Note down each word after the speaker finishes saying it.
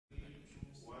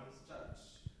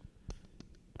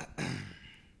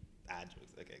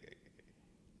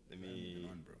me.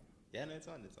 On, bro. Yeah, no, it's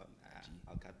on. It's on.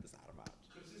 I'll cut this out.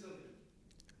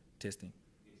 Testing.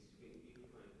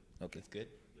 Okay. It's good.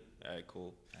 All right,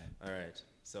 cool. All right.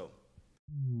 So.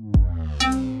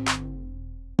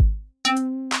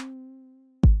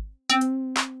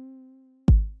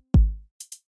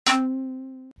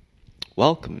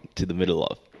 Welcome to the middle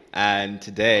of. And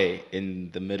today,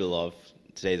 in the middle of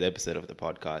today's episode of the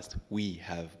podcast, we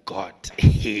have got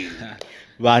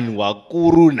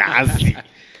Vanwakuru Nasi.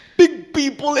 Big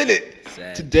people in it.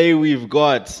 Sad. Today we've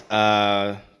got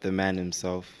the man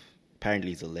himself.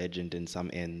 Apparently he's a legend in some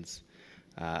ends.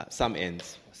 Some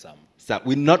ends. Some.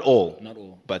 We're not all. Not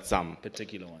all. But some.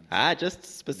 Particular ones. Just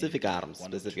specific items.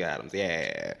 One or Specific items.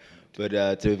 Yeah. But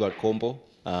today we've got Kombo.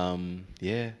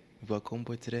 We've got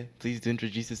Kombo today. Please do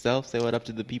introduce yourself. Say what up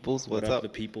to the peoples. What's What up? the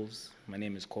peoples? My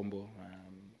name is Kombo.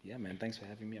 Yeah, man. Thanks for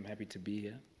having me. I'm happy to be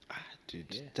here.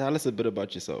 Dude, Yeah. tell us a bit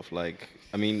about yourself. Like,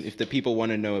 I mean, if the people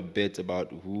want to know a bit about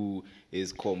who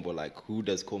is Kombo, like, who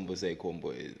does Kombo say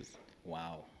Kombo is?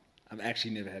 Wow. I've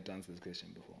actually never had to answer this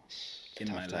question before. In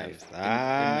Tough my times.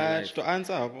 life. To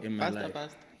answer. In my life.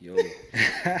 Fast. Yo.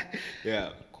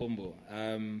 Yeah. Kombo.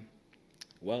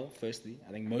 Well, firstly,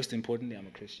 I think most importantly, I'm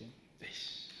a Christian.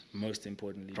 Most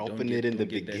importantly, Dropping it in the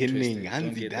get that beginning, twisted. Andy,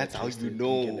 Don't get that's that how you twisted.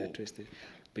 know. Don't get that twisted.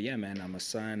 But yeah, man, I'm a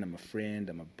son, I'm a friend,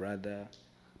 I'm a brother.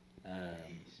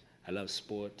 I love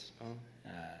sport.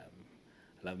 I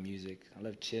love music. I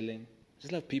love chilling. I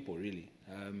just love people, really.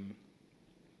 I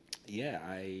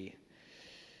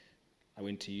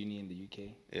went to uni in the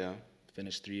UK. Yeah.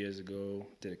 Finished 3 years ago.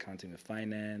 Did accounting and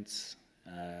finance.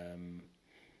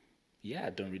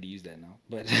 I don't really use that now,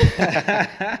 but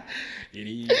you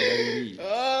need.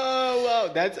 Oh, wow.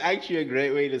 That's actually a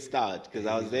great way to start, because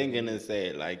I was then going to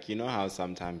say, like, you know how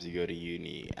sometimes you go to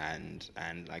uni and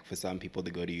like, for some people,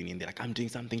 they go to uni and they're like, I'm doing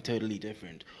something totally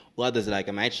different. Well, others are like,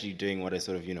 I'm actually doing what I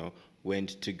sort of,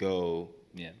 went to go,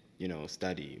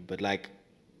 study. But, like,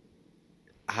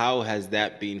 how has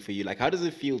that been for you? Like, how does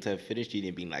it feel to have finished uni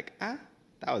and being like, that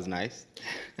was nice?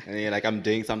 And then you're like, I'm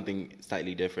doing something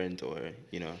slightly different, or,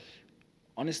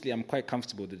 Honestly, I'm quite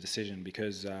comfortable with the decision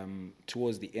because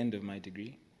towards the end of my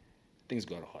degree, things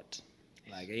got hot.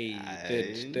 Like,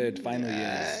 third final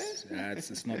years,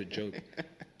 it's not a joke.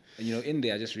 And, in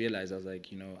there, I just realized, I was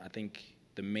like, I think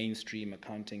the mainstream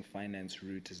accounting finance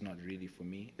route is not really for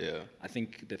me. Yeah. I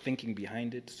think the thinking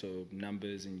behind it, so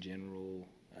numbers in general,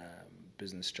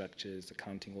 business structures,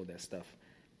 accounting, all that stuff,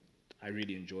 I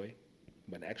really enjoy.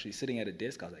 But actually sitting at a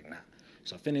desk, I was like, nah.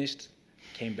 So I finished,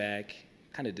 came back,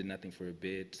 kind of did nothing for a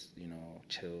bit,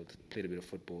 chilled, played a bit of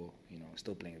football,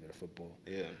 still playing a bit of football.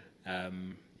 Yeah.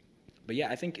 But yeah,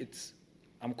 I think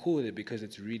I'm cool with it because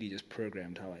it's really just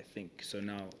programmed how I think. So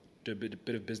now, do a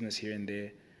bit of business here and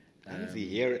there.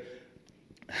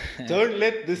 Don't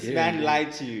let this man lie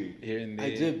to you. Here and there.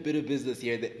 I do a bit of business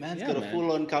here. That man's got a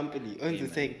full-on company. Owns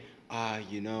is saying,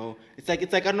 it's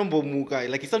like Anombo Muka.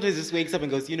 Like, he sometimes just wakes up and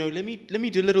goes, let me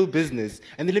do a little business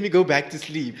and then let me go back to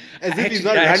sleep. As if he's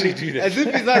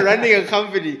not running a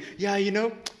company. Yeah,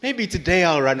 maybe today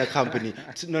I'll run a company.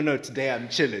 No, today I'm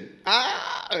chilling.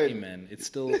 Hey man, it's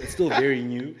still very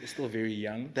new. It's still very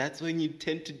young. That's when you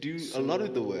tend to do a lot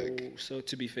of the work. So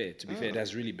to be fair, it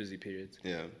has really busy periods.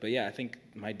 Yeah. But yeah, I think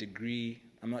my degree,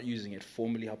 I'm not using it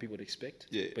formally how people would expect.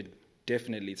 Yeah. But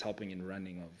definitely it's helping in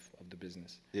running of the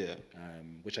business. Yeah.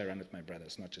 Which I run with my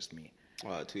brothers, not just me.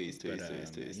 Oh, twist. You know the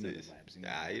vibes,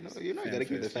 You gotta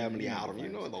keep the family out. You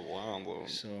know the one, bro.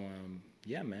 So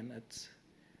yeah, man, it's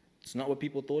not what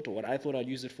people thought or what I thought I'd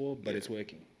use it for, but it's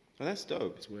working. Well, that's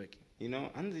dope. It's working.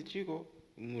 Anzi Chico,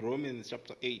 in Romans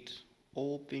chapter 8,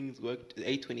 all things work,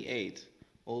 8:28,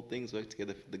 all things work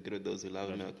together for the good of those who love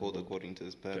him and are called according to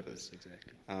his purpose.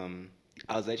 Exactly.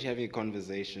 I was actually having a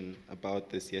conversation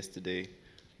about this yesterday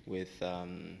with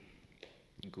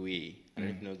Gui. I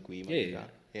don't know if you know Gui.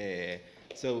 Yeah.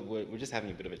 So we're just having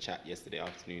a bit of a chat yesterday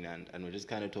afternoon, and we're just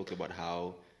kind of talking about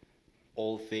how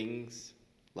all things,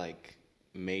 like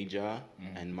major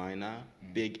and minor,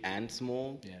 big and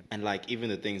small, and like even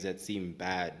the things that seem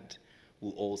bad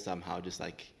will all somehow just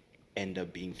like end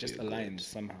up being just aligned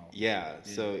somehow. Yeah.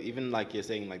 So even like you're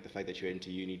saying, like the fact that you're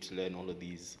into uni to learn all of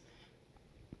these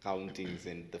accountings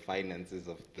and the finances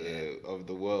of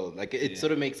the world, like it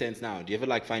sort of makes sense now. Do you ever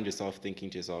like find yourself thinking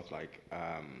to yourself like,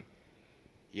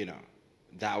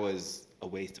 that was a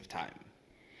waste of time?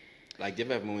 Like, do you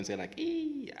ever have moments where like,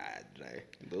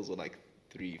 those were like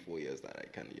 3-4 years that I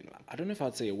kind of, I don't know if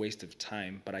I'd say a waste of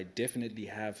time, but I definitely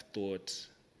have thought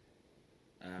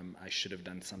I should have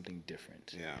done something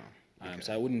different. Yeah.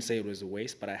 So I wouldn't say it was a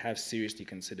waste, but I have seriously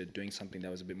considered doing something that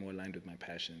was a bit more aligned with my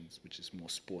passions, which is more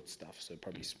sports stuff. So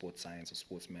probably sports science or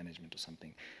sports management or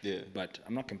something. Yeah. But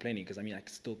I'm not complaining because I mean I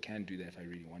still can do that if I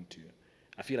really want to.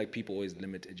 I feel like people always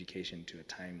limit education to a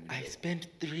time. When I spent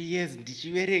 3 years in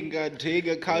Dichiwerenga doing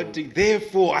accounting.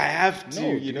 Therefore, I have to.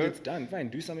 No, you know, it's done. Fine,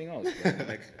 do something else. Bro.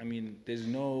 Like I mean, there's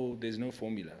no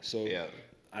formula. So Yeah.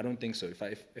 I don't think so.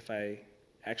 If I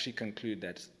actually conclude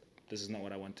that this is not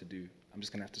what I want to do, I'm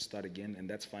just gonna have to start again, and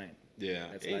that's fine. Yeah,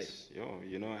 That's ish, life. yo,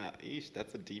 you know, ish,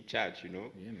 that's a deep chat, you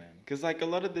know. Yeah, man. Because like a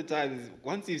lot of the times,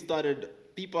 once you started,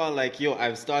 people are like, "Yo,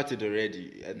 I've started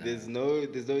already," and there's no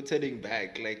turning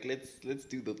back. Like, let's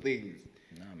do the things.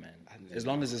 No, man. As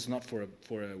long as it's not for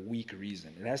a weak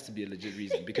reason, it has to be a legit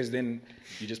reason. Because then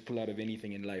you just pull out of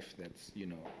anything in life that's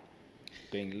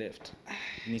going left.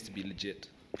 It needs to be legit.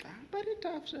 Very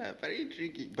tough, very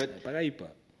tricky. But Paraipa.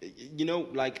 you know,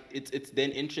 like it's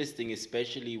then interesting,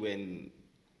 especially when,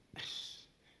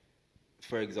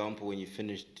 for example, when you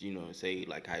finished, say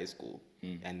like high school,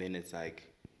 and then it's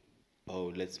like,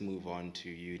 oh, let's move on to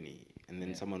uni, and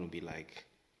then someone will be like,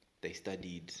 they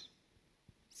studied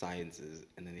sciences,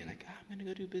 and then they're like, I'm gonna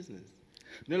go do business.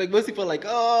 Like most people are like,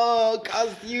 oh,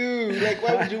 cast you, like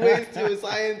why would you waste your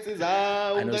sciences?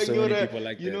 I know so many people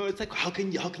like that. It's like how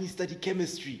can you study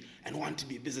chemistry and want to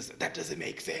be a business? That doesn't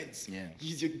make sense. Yeah.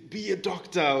 Be a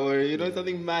doctor or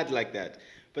something mad like that.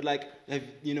 But like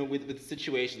with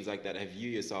situations like that, have you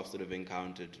yourself sort of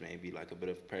encountered maybe like a bit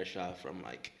of pressure from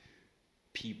like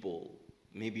people,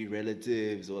 maybe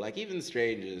relatives or like even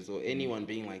strangers or anyone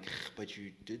being like, but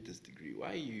you did this degree,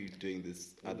 why are you doing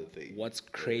this other thing? What's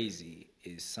crazy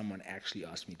is someone actually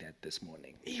asked me that this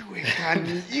morning.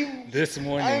 This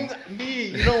morning.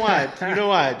 You know what?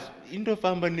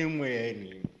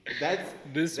 That's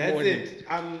this morning. it. In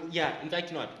fact,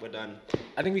 you know what? We're done.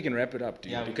 I think we can wrap it up,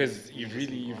 dude, because you've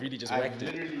really just whacked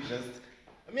it.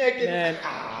 Man,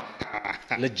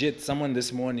 legit, someone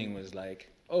this morning was like,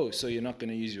 oh, so you're not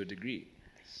going to use your degree?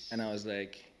 And I was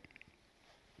like,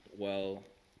 well,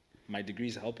 my degree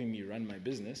is helping me run my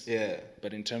business. Yeah.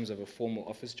 But in terms of a formal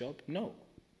office job, no,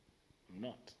 I'm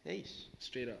not.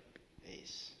 Straight up.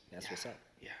 That's what's up.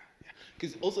 Yeah.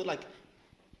 Because also, like,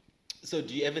 so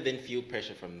do you ever then feel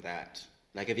pressure from that?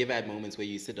 Like, have you ever had moments where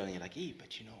you sit down and you're like, hey, but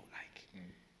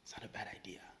it's not a bad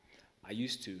idea? I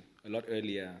used to, a lot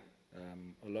earlier,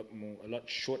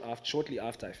 shortly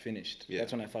after I finished. Yeah.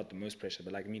 That's when I felt the most pressure.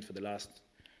 But like, for the last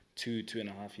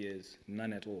 2.5 years,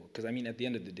 none at all. Because at the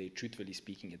end of the day, truthfully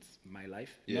speaking, it's my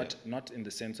life. Yeah. Not in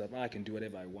the sense of I can do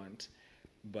whatever I want,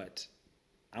 but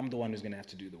I'm the one who's gonna have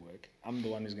to do the work. I'm the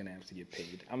one who's gonna have to get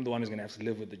paid. I'm the one who's gonna have to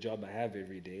live with the job I have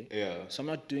every day. Yeah. So I'm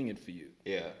not doing it for you.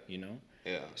 Yeah.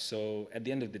 Yeah. So at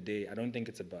the end of the day, I don't think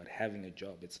it's about having a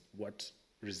job. It's what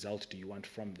result do you want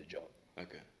from the job.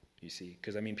 Okay. You see,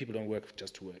 because people don't work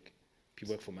just to work.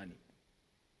 People work for money.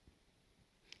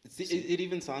 It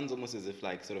even sounds almost as if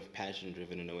like sort of passion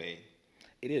driven in a way.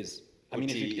 It is.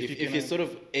 If you're sort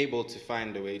of able to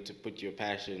find a way to put your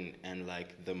passion and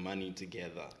like the money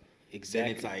together, exactly,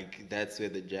 then it's like that's where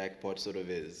the jackpot sort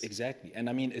of is. Exactly, and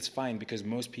it's fine because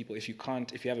most people, if you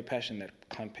have a passion that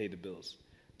can't pay the bills,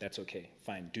 that's okay.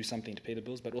 Fine, do something to pay the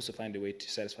bills, but also find a way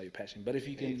to satisfy your passion. But if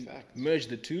you can merge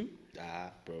the two,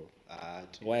 bro,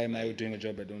 why am I doing a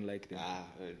job I don't like? Then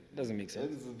doesn't make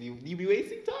sense. You be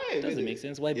wasting time. Doesn't make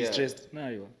sense. Why be stressed? No,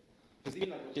 you are. Because even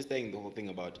like just saying the whole thing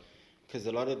about, because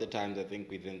a lot of the times I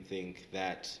think we then think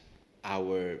that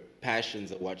our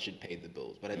passions are what should pay the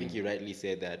bills. But I think you rightly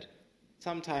said that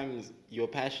sometimes your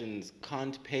passions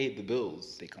can't pay the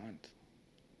bills. They can't.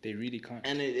 They really can't.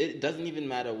 And it doesn't even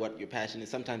matter what your passion is.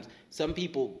 Sometimes some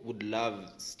people would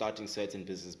love starting certain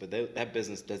business, but that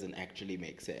business doesn't actually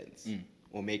make sense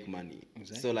or make money.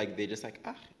 Exactly. So like they're just like,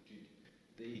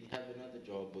 they have another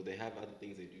job or they have other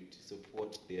things they do to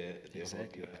support their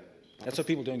exactly. hobby. That's what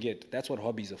people don't get. That's what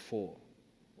hobbies are for.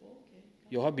 Okay.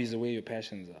 Your hobbies are where your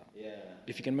passions are. Yeah.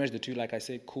 If you can merge the two, like I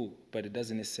said, cool. But it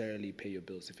doesn't necessarily pay your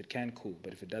bills. If it can, cool.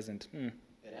 But if it doesn't, it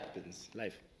happens.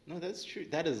 Life. No, that's true.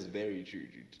 That is very true,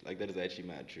 dude. Like that is actually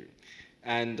mad true.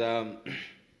 And I'm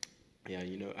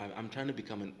trying to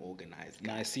become an organized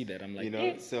guy. Now I see that. I'm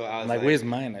like, so I was like, where's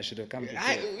mine? I should have come.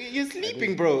 You're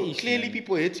sleeping, bro. Clearly,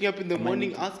 people are hitting up in the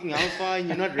morning asking how far, and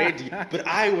you're not ready. But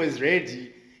I was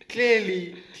ready.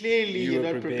 Clearly, you're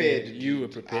not prepared. You were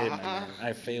prepared, man.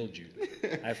 I failed you.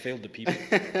 I failed the people.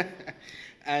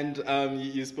 And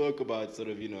you spoke about sort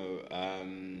of,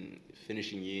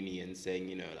 finishing uni and saying,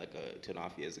 like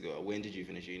 2.5 years ago. When did you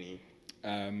finish uni?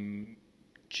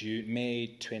 May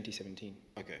 2017.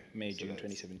 Okay. June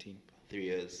 2017. 3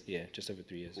 years. Yeah, just over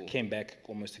 3 years. Cool. Came back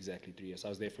almost exactly 3 years. I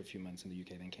was there for a few months in the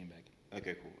UK, then came back.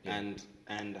 Okay, cool. Yeah.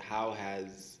 And how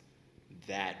has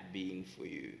that been for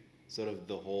you? Sort of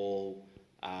the whole,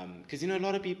 because you know a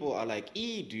lot of people are like,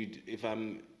 dude, if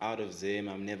I'm out of Zim,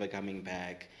 I'm never coming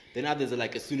back. Then others are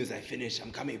like, as soon as I finish,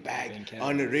 I'm coming back. I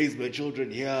want to raise my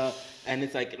children here. And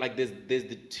it's like there's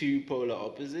the two polar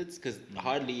opposites, because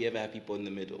hardly you ever have people in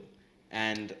the middle.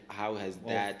 And how has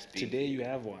that been? Today you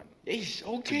have one. Ish,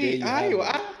 okay. Today you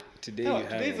have one. Today you have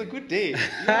today's one. a good day.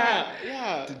 Yeah,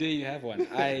 yeah. Today you have one.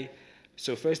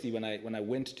 So firstly, when I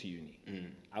went to uni,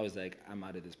 I was like, I'm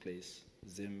out of this place.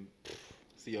 Zim.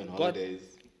 See you on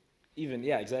holidays.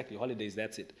 Exactly. Holidays,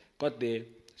 that's it. Got there.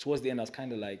 Towards the end, I was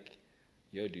kind of like,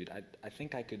 yo, dude, I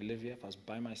think I could live here if I was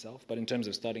by myself. But in terms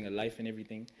of starting a life and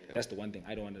everything, that's the one thing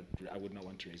I would not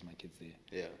want to raise my kids there.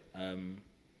 Yeah.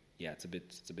 It's a bit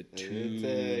too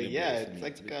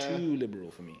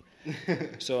liberal for me.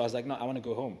 So I was like, no, I want to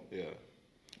go home. Yeah.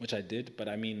 Which I did, but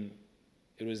I mean,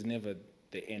 it was never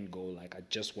the end goal. Like, I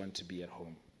just want to be at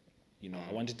home. You know,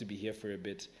 I wanted to be here for a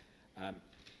bit.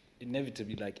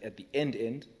 Inevitably, like at the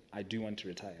end, I do want to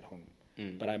retire at home.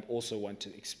 But I also want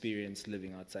to experience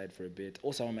living outside for a bit.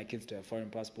 Also, I want my kids to have foreign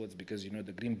passports because, you know,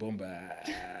 the green bomber,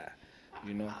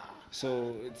 you know.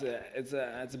 So it's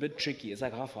a bit tricky. It's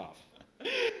like half-half.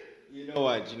 You know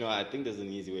what? I think there's an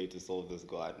easy way to solve this,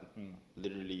 God.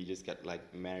 Literally, you just get like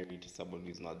married to someone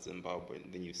who's not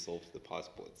Zimbabwean, then you solve the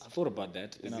passports. I thought about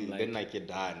that. Then I'm like, you're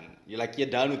done. You're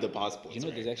done with the passports. You know,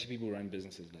 right? There's actually people who run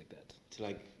businesses like that.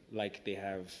 To like they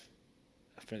have,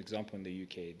 for example, in the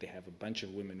UK, they have a bunch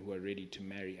of women who are ready to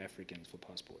marry Africans for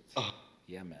passports. Oh.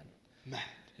 Yeah, man. Man.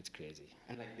 It's crazy.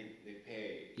 And they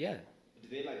pay. Yeah. Do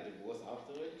they divorce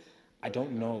afterwards? I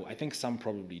don't know. I think some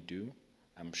probably do.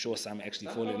 I'm sure some actually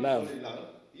fall in love.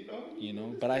 You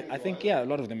know. But I think a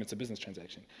lot of them it's a business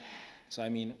transaction. So I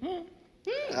mean,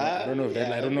 I don't know if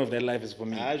that life is for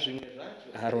me. I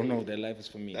don't know if that life is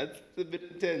for me. That's a bit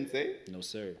intense, eh? No,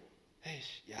 sir.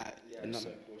 Yeah. No,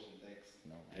 sir.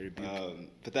 No, I rebuke.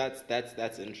 But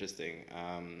that's interesting.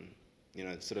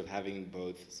 Sort of having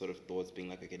both sort of thoughts being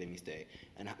like, okay, let me stay.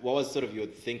 And what was sort of your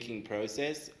thinking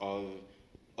process of,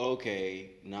 okay,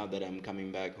 now that I'm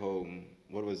coming back home,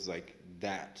 what was like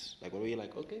that? Like, what were you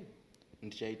like, okay,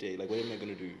 like, what am I going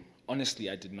to do? Honestly,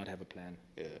 I did not have a plan.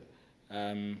 Yeah.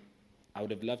 I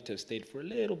would have loved to have stayed for a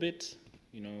little bit,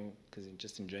 you know, because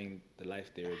just enjoying the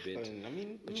life there a bit. I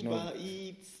mean, but Uber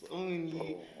Eats,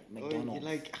 only McDonald's.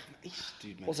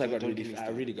 Dude, also, I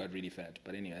really got really fat.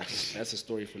 But anyway, that's a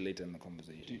story for later in the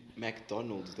conversation. Dude,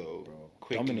 McDonald's though, bro.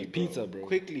 Quickly, Domino's pizza, bro.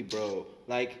 Quickly, bro.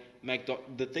 Like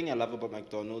the thing I love about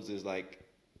McDonald's is like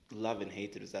love and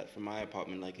hate it. Is that from my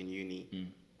apartment, like in uni,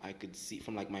 I could see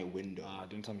from like my window.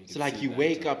 Don't tell me. So like you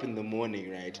wake up in the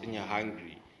morning, right, and you're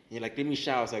hungry, and you're like, let me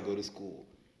shower so I go to school,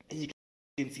 and you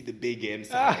can see the big M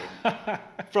sign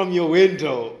from your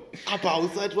window.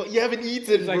 Outside, what you haven't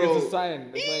eaten, it's like bro. It's a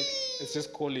sign. It's like it's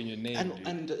just calling your name.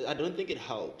 And I don't think it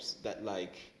helps that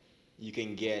like you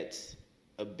can get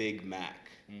a Big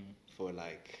Mac for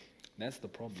like. That's the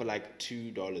problem. For like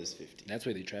 $2.50. That's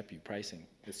where they trap you. Pricing.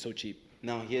 It's so cheap.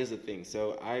 Now here's the thing.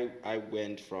 So I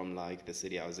went from like the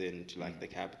city I was in to like the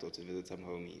capital to visit some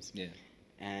homies. Yeah.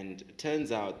 And it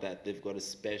turns out that they've got a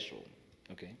special.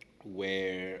 Okay.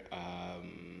 Where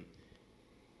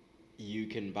you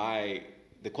can buy,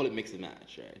 they call it mix and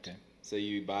match, right? Okay. So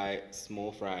you buy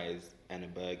small fries and a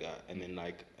burger, and then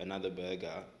like another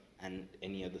burger and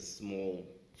any other small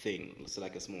thing, so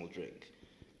like a small drink.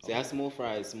 So you have small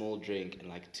fries, small drink, and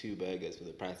like 2 burgers for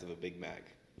the price of a Big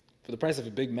Mac. For the price of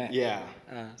a Big Mac? Yeah.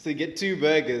 So you get 2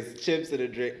 burgers, chips, and a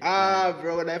drink.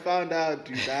 Bro, when I found out,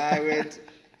 dude, I went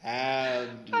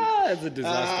ham. That's a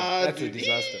disaster. That's dude. a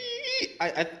disaster.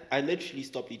 I literally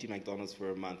stopped eating McDonald's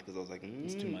for a month because I was like,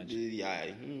 it's too much.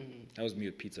 Yeah. That was me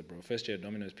with pizza, bro. First year,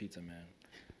 Domino's pizza, man.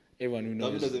 Everyone who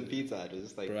knows. Domino's and pizza, I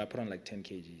just like. Bro, I put on like 10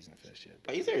 kgs in the first year.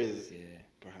 Are you serious? Yeah.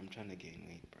 Bro, I'm trying to gain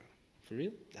weight, bro. For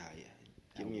real? Yeah.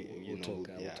 Give me, we'll talk.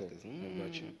 What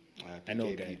about you? PKP, I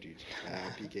know, guy. Dude.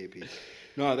 PKP.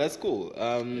 No, that's cool.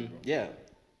 Yeah.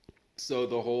 So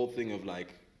the whole thing of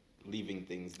like leaving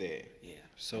things there. Yeah.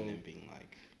 So. And then being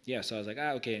like. Yeah. So I was like,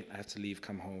 okay, I have to leave,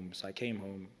 come home. So I came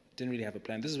home. Didn't really have a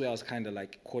plan. This is where I was kind of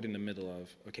like caught in the middle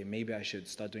of, okay, maybe I should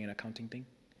start doing an accounting thing.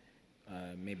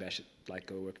 Maybe I should like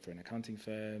go work for an accounting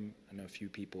firm. I know a few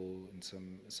people in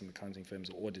some accounting firms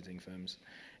or auditing firms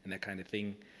and that kind of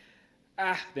thing.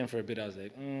 Then for a bit I was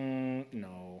like,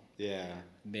 no. Yeah.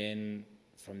 Then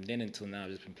from then until now,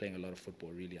 I've just been playing a lot of football,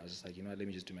 really. I was just like, you know what, let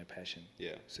me just do my passion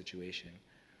situation.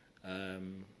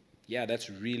 That's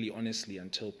really, honestly,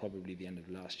 until probably the end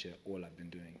of last year, all I've been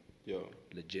doing. Yo.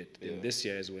 Legit. Then this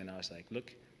year is when I was like,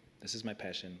 look, this is my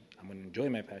passion. I'm going to enjoy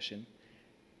my passion.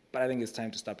 But I think it's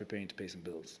time to start preparing to pay some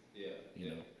bills. Yeah.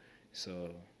 You know, so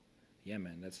yeah,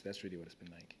 man, that's really what it's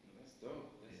been like. That's dope.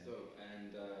 That's dope.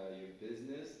 And your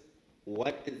business,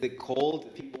 what is it called?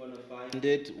 If people want to find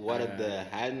it, what are the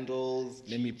handles?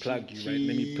 Let me plug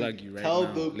you right Tell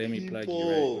now. the Let me plug you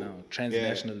people. right now.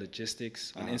 Transnational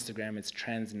Logistics. On Instagram, it's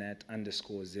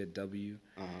transnat_ZW.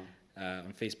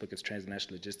 On Facebook, it's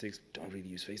Transnational Logistics. Don't really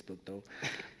use Facebook though.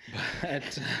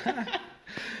 But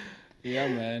yeah,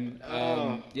 man.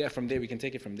 Yeah, from there we can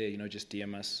take it from there. You know, just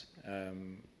DM us.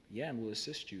 Yeah, and we'll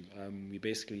assist you.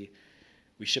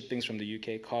 We ship things from the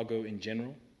UK, cargo in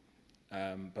general.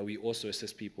 But we also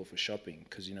assist people for shopping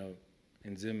because, you know,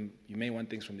 in Zim, you may want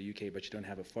things from the UK, but you don't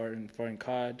have a foreign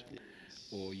card,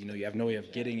 or, you know, you have no way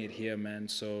of getting it here, man.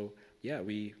 So, yeah,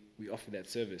 we offer that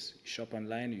service. You shop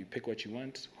online, you pick what you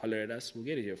want, holler at us, we'll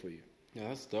get it here for you. Yeah,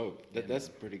 that's dope. That's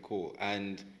pretty cool.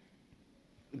 And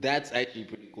that's actually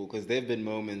pretty cool because there have been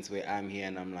moments where I'm here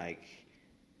and I'm like,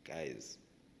 guys,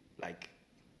 like,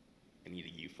 I need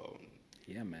a new phone.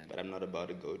 Yeah, man. But I'm not about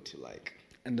to go to, like...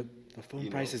 And the phone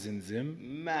prices in Zim?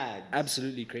 Mad.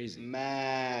 Absolutely crazy.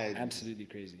 Mad. Absolutely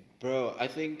crazy. Bro, I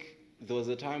think there was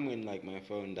a time when, like, my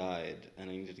phone died and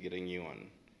I needed to get a new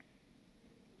one.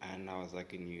 And I was,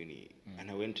 like, in uni. And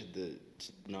I went to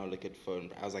now look at phone.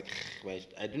 I was like,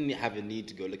 wait, I didn't have a need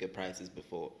to go look at prices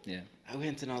before. Yeah. I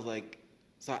went and I was like,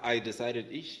 so I decided,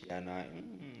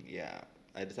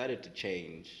 I decided to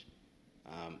change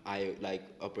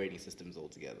operating systems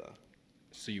altogether.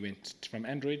 So you went from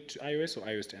Android to iOS or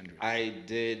iOS to Android? I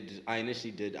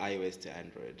initially did iOS to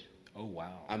Android. Oh,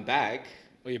 wow. I'm back.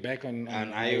 Oh, you're back on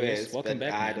iOS. Welcome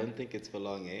back, I man. don't think it's for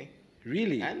long, eh?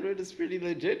 Really? Android is pretty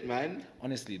legit, man.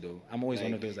 Honestly, though, I'm always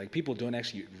one of those, like, people don't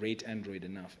actually rate Android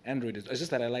enough. It's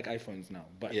just that I like iPhones now,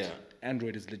 but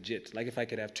Android is legit. Like, if I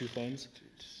could have two phones,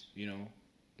 you know,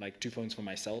 like two phones for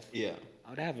myself, I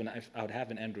would have an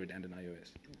Android and an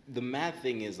iOS. The mad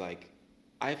thing is, like,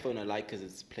 iPhone I like because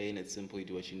it's plain, it's simple, you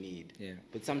do what you need. Yeah.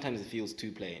 But sometimes it feels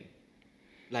too plain.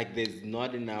 Like, there's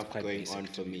not enough going on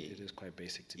for me. It is quite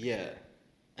basic to me. Yeah.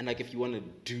 And, like, if you want to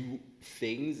do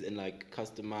things and, like,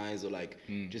 customize or, like,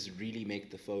 just really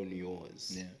make the phone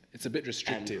yours. Yeah. It's a bit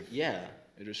restrictive. And,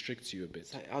 it restricts you a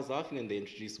bit. I was laughing when they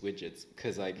introduced widgets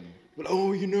because, like,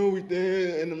 we're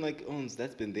there. And I'm like,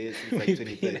 that's been there since, like,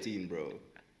 2013, bro.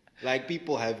 Like,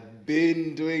 people have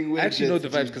been doing widgets. I actually know the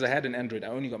vibes because I had an Android. I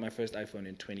only got my first iPhone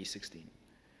in 2016.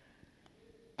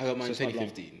 I got mine in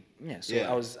 2015. Yeah, so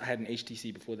I had an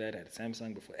HTC before that. I had a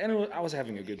Samsung before. And I was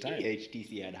having a good time.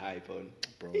 HTC had high phone.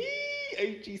 Bro.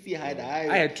 HTC had high.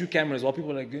 I had two cameras while people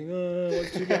were like going,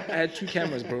 what's two cameras? I had two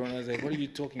cameras, bro. And I was like, what are you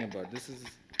talking about? This is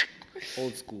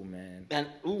old school, man. And,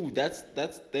 that's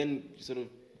then sort of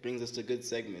brings us to a good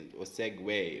segment or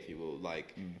segue, if you will.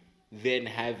 Like, then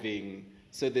having...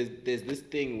 So there's this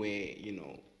thing where, you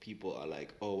know, people are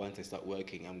like, once I start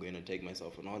working, I'm going to take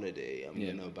myself on holiday. I'm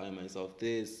going to buy myself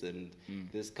this and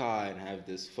this car and have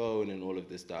this phone and all of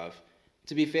this stuff.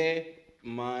 To be fair,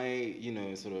 my, you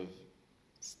know, sort of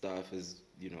stuff is,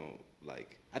 you know,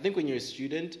 like, I think when you're a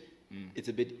student, it's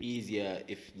a bit easier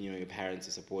if, you know, your parents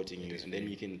are supporting you. And then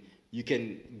you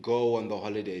can go on the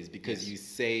holidays because you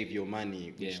save your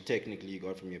money, which technically you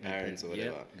got from your parents or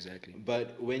whatever. Yeah, exactly.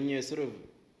 But when you're sort of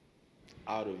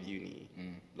out of uni,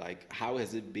 like, how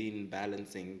has it been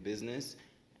balancing business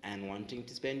and wanting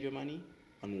to spend your money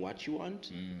on what you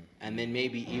want, and then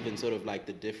maybe even sort of like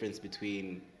the difference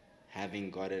between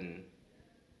having gotten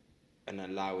an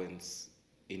allowance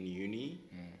in uni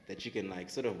that you can, like,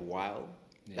 sort of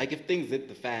like, if things hit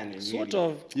the fan in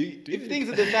uni, if things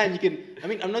hit the fan, you can, I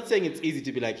mean, I'm not saying it's easy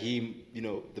to be like, you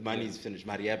know, the money's finished,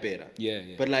 Maria Pera.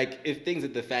 But, like, if things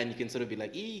hit the fan, you can sort of be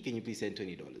like, can you please send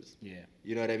 $20? Yeah.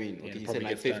 You know what I mean? Or can you send,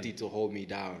 like, 50 to hold me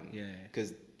down? Yeah.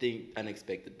 Because thing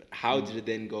unexpected. But how did it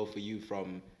then go for you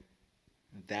from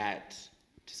that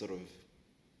to sort of,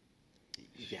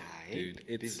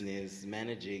 business,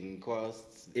 managing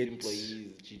costs,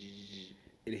 employees,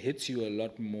 it hits you a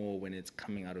lot more when it's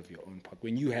coming out of your own pocket.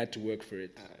 When you had to work for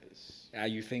it,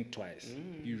 you think twice.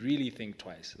 You really think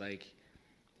twice. Like,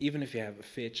 even if you have a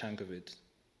fair chunk of it,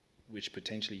 which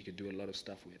potentially you could do a lot of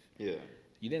stuff with. Yeah.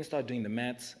 You then start doing the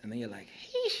maths, and then you're like,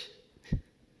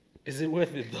 is it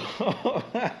worth it though?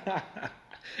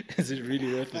 Is it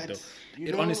really worth it though?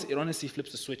 It honestly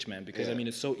flips the switch, man, because I mean,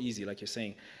 it's so easy, like you're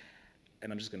saying,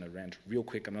 and I'm just going to rant real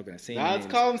quick. I'm not going to say anything.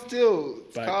 It's calm still.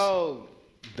 It's calm.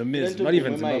 The Miz, not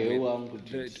even Zimbabwe.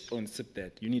 Don't sip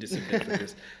that. You need to sip that for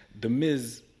this. The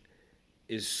Miz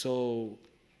is so...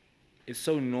 It's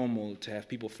so normal to have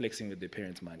people flexing with their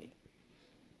parents' money.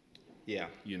 Yeah.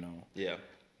 You know? Yeah.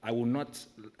 I will not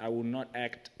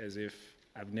act as if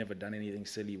I've never done anything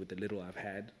silly with the little I've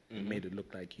had. Made it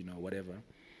look like, whatever.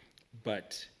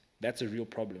 But that's a real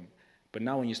problem. But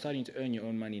now when you're starting to earn your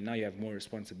own money, now you have more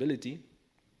responsibility.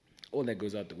 All that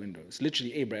goes out the window. It's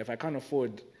literally, hey, bro, if I can't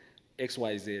afford X,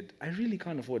 Y, Z, I really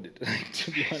can't afford it,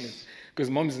 to be honest. Because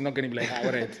mom's not going to be like,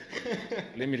 all right,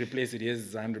 let me replace it.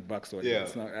 Here's $100 or whatever. Yeah.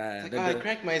 It's not, I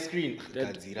cracked my screen.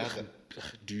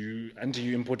 Do you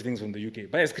import things from the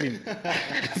UK? Buy a screen.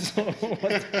 So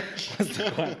what's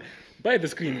the point? Buy the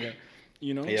screen,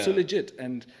 Yeah. So legit.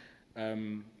 And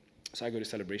so I go to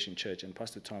Celebration Church, and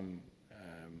Pastor Tom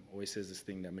always says this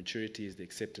thing that maturity is the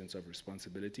acceptance of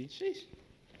responsibility. Sheesh.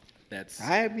 That's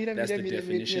the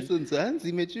definition.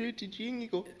 Maturity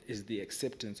is the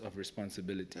acceptance of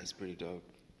responsibility. That's pretty dope.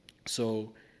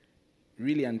 So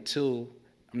really, until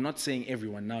I'm not saying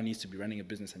everyone now needs to be running a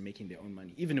business and making their own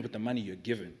money. Even with the money you're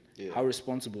given, how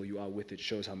responsible you are with it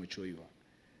shows how mature you are.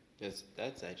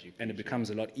 That's actually. And it becomes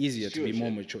a lot easier to be more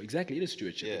mature. Exactly, it is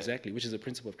stewardship. Yeah. Exactly, which is a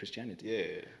principle of Christianity.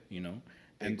 Yeah.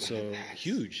 And so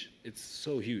huge. It's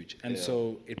so huge. And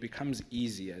so it becomes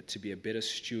easier to be a better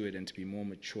steward and to be more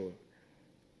mature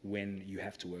when you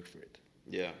have to work for it.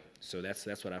 Yeah. So that's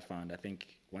what I found. I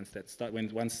think once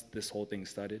this whole thing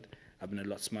started, I've been a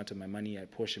lot smarter with my money. I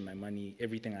portion my money.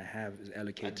 Everything I have is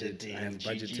allocated. I have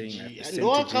budgeting. I have percentages.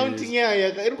 No accounting,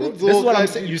 This is what I'm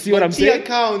saying. You see what I'm saying?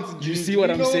 You see what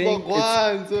I'm saying?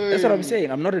 That's what I'm saying.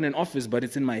 I'm not in an office, but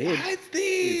it's in my head.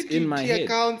 It's in my head.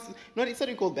 Accounts. No, it's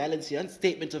something called balance sheet,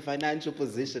 statement of financial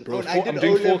position. Bro, I'm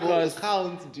doing forecasts.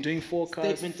 Accounts, doing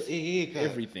forecasts.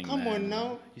 Everything. Come on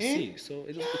now. You see, so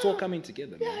it's all coming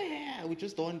together, man. Yeah. We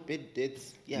just don't bad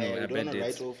debts. We bad don't want to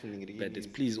debts. write off. Bad debts.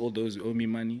 Please, all those who owe me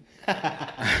money,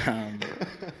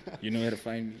 you know where to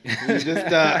find me. Just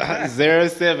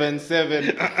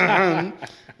 077.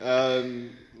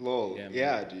 Lol.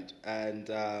 Yeah, dude. And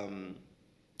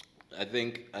I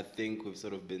think we've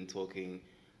sort of been talking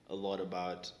a lot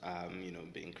about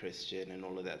being Christian and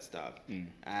all of that stuff.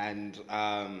 And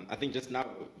I think just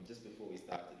before we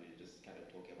started, we were just kind of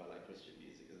talking about like Christian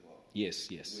music as well. Yes.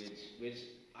 Which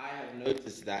I have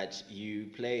noticed that you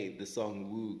play the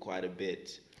song "Woo" quite a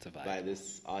bit by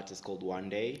this artist called One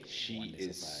Day. She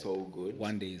is so good.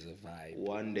 One Day is a vibe.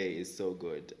 One Day is so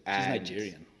good. She's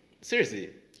Nigerian. Seriously.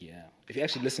 Yeah. If you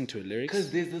actually listen to her lyrics. Because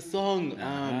there's the song,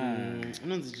 I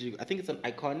think it's an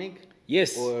Iconic.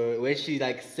 Yes. Or where she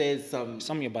like says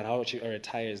something about how her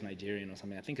attire is Nigerian or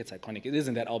something. I think it's Iconic. It is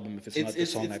in that album if it's not the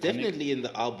song Iconic. It's definitely in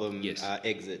the album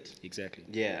Exit. Exactly.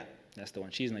 Yeah. That's the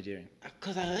one. She's Nigerian.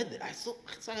 Because I heard it. I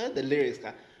heard the lyrics.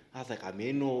 I was like,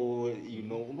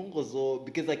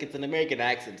 because like it's an American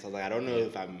accent. So I was like, I don't know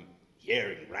if I'm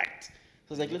hearing right. So I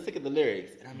was like, let's look at the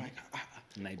lyrics. And I'm like,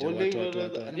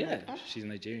 she's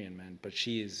Nigerian, man, but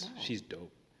she's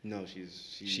dope. No,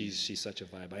 she's such a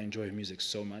vibe. I enjoy her music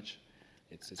so much.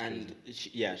 It's and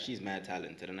she's mad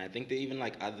talented, and I think they even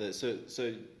like other. So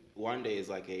One Day is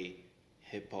like a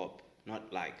hip hop,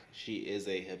 not like she is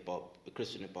a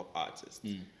Christian hip hop artist,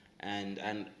 and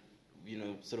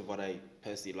sort of what I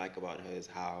personally like about her is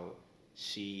how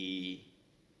she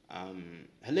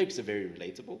her lyrics are very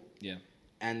relatable. Yeah,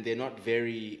 and they're not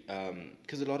very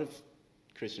because a lot of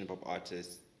Christian hip hop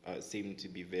artists seem to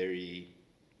be very,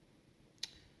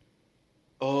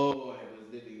 I was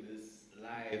living this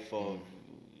life of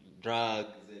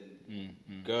drugs and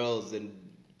girls and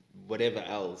whatever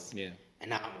else. Yeah. And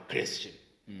now I'm a Christian.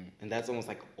 And that's almost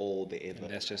like all they ever.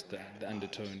 And that's just the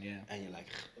undertone, yeah. And you're like,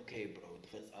 okay, bro, the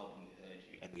first album we heard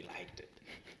you and we liked it.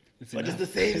 It's but enough.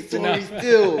 It's the same story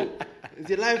still. Is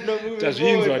your life not moving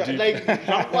forward? Like,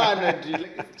 drop one, dude.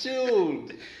 Like, it's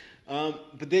chilled.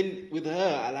 But then with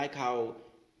her, I like how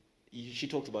she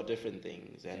talks about different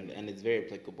things, and it's very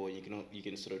applicable. You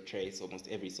can sort of trace almost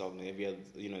every song, every other,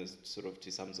 sort of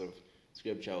to some sort of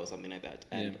scripture or something like that.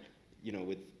 And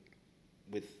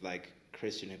with like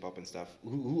Christian hip hop and stuff,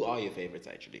 who are your favorites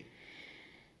actually?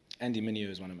 Andy Mineo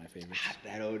is one of my favorites.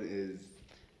 That old is.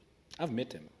 I've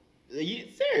met him. Are you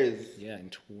serious? Yeah, in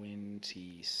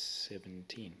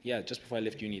 2017. Yeah, just before I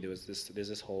left uni, there's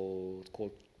this whole, it's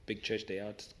called Big Church Day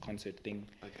Out concert thing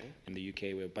in the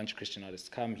UK where a bunch of Christian artists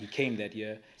come. He came that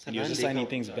year and he was just signing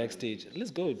things backstage.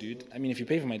 Let's go, dude. I mean, if you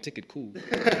pay for my ticket, cool.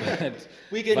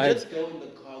 We can just go in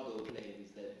the cargo plane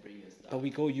instead of bring your stuff. But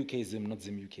we go UK Zim, not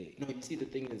Zim UK. No, you see, the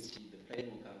thing is, the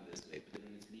plane will come this way, but then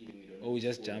when it's leaving, we don't. Oh, we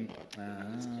just jump.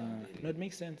 No, it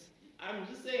makes sense. I'm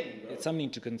just saying, bro. It's something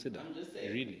to consider. I'm just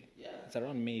saying. Really. Yeah. It's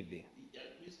around May there.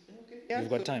 Yeah, We've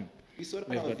got time. We sort of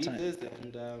We've got time.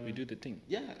 And, we do the thing.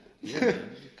 Yeah.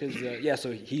 Because,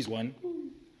 so he's one.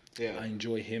 Yeah. I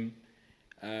enjoy him.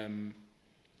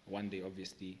 One Day,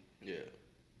 obviously. Yeah.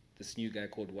 This new guy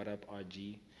called What Up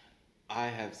RG. I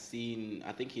have seen.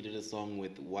 I think he did a song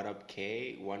with What Up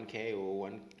K, 1K or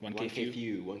 1K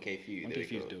Few, 1K Few. 1K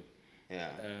Few is dope. Yeah.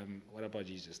 What about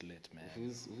you just lit, man?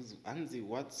 Who's Anzi?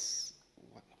 What?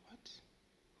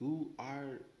 Who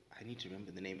are? I need to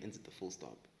remember the name. Ends at the full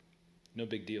stop. No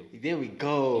big deal. There we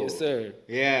go. Yes, sir.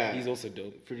 Yeah. He's also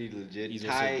dope. Pretty legit. He's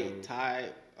Ty, also dope.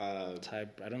 Ty,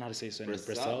 I don't know how to say his surname.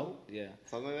 Brazil? Brazil? Yeah.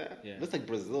 Something like that? Yeah. Looks like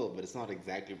Brazil, but it's not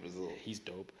exactly Brazil. He's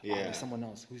dope. Yeah. There's someone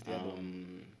else. Who's the other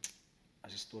one? I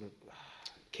just thought of...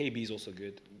 KB is also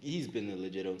good. He's been a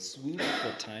legit on Swoop.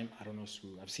 For time, I don't know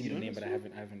Swoop. I've seen the name, but I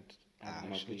haven't I'm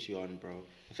gonna put you on, bro.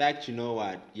 In fact, you know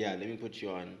what? Yeah, let me put you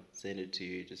on. Send it to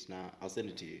you just now. I'll send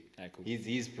it to you. Alright, cool.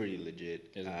 He's pretty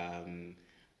legit.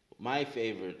 My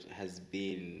favorite has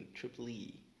been Triple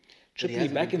E. Triple E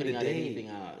back in the day,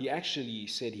 he actually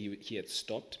said he had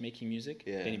stopped making music.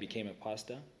 Yeah. Then he became a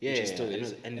pastor, Yeah, which he still yeah,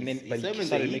 is. and And then, his but he sermons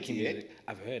started are making heaty, music.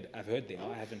 I've heard they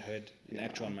are. I haven't heard an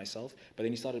actual one myself. But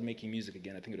then he started making music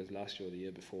again. I think it was last year or the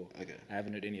year before. Okay. I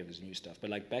haven't heard any of his new stuff. But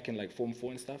like back in like Form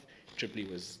 4 and stuff, Triple E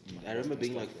was. I remember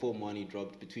being like Form 1, he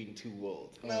dropped Between Two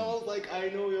Worlds. And I was like, I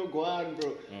know you're Guan,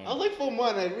 bro. I was like Form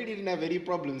 1, I really didn't have any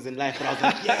problems in life. But I was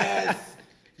like,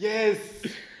 yes.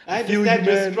 I understand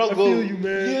your struggle. I feel you,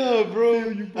 man. Yeah, bro.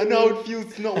 I know how it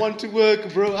feels to not want to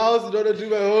work, bro. I also don't want to do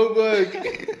my homework.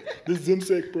 The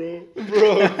Zimsec, bro.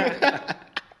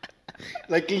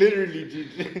 Like literally,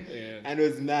 dude. Yeah. And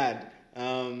it was mad.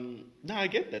 No, I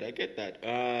get that.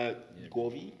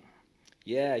 Govi.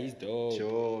 Yeah, he's dope.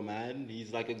 Sure, man.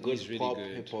 He's like a good He's really pop,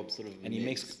 good. hip hop sort of. And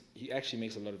mix. he actually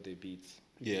makes a lot of their beats.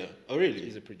 Yeah. Oh, really?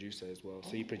 He's a producer as well,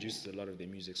 so he produces a lot of their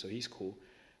music. So he's cool.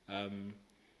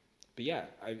 But yeah,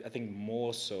 I think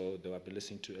more so though I've been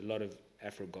listening to a lot of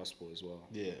Afro gospel as well.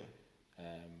 Yeah.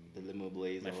 The limo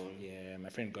blaze on. Yeah, my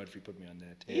friend Godfrey put me on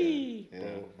that. Yeah.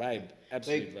 Bro, vibe,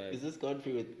 absolute vibe. Is this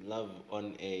Godfrey with love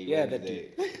on a Wednesday? That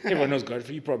dude. Everyone knows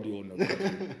Godfrey. You probably all know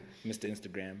Godfrey. Mr.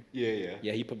 Instagram. Yeah.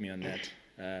 Yeah, he put me on that.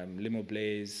 Limo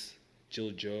Blaze,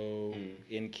 Jill Joe,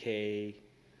 NK.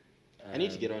 I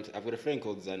need to get on. I've got a friend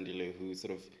called Zandile who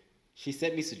she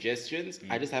sent me suggestions.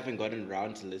 I just haven't gotten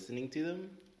around to listening to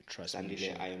them. Trust me.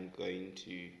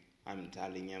 Zandile, I'm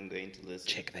telling you, I'm going to listen.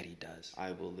 Check that he does.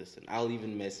 I will listen. I'll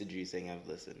even message you saying I've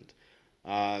listened.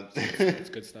 It's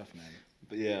good stuff, man.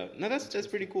 But yeah, no, that's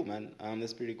pretty cool, man.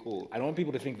 That's pretty cool. I don't want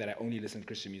people to think that I only listen to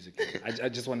Christian music. I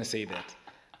just want to say that.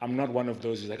 I'm not one of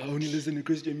those who's like, I only listen to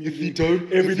Christian music. If you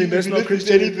don't, everything that's not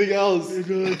Christian, anything else,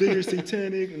 then you're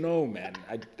satanic. No, man,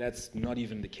 that's not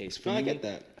even the case. For me, I get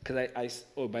that. Because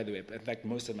by the way, in fact,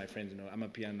 most of my friends know I'm a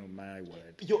piano, my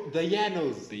word. The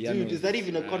Yanos. Dude, is that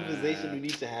even a conversation we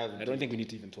need to have? I don't think we need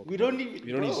to even talk we about don't it. even,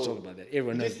 We don't need to talk about that.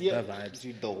 Everyone knows the vibes.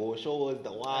 Dude, the whole show was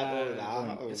the wild.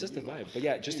 It's just the vibe. But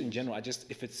yeah, just in general,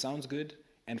 if it sounds good,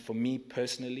 and for me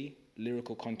personally,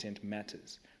 lyrical content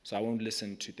matters. So I won't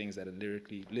listen to things that are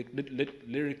lyrically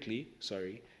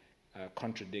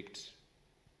contradict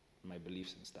my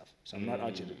beliefs and stuff. So I'm not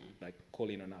out here like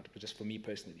calling on out, but just for me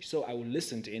personally. So I will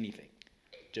listen to anything,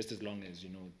 just as long as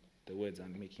the words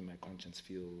aren't making my conscience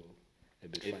feel a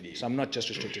bit funny. So I'm not just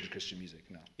restricted to Christian music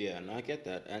now. Yeah, no, I get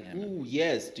that. And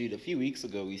yes, dude. A few weeks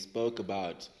ago we spoke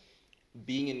about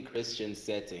being in Christian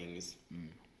settings,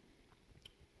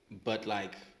 but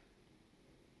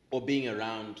or being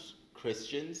around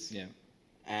Christians,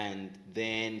 and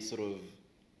then sort of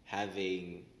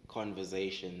having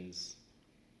conversations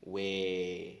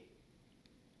where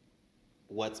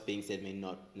what's being said may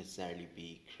not necessarily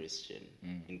be Christian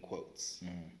in quotes.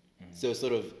 So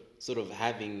sort of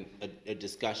having a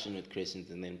discussion with Christians,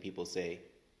 and then people say,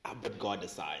 but God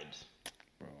aside,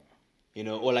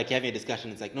 bro. Or like having a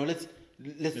discussion. It's like, no, let's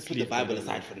put the Bible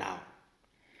aside for now.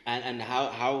 And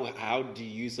how do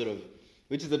you sort of,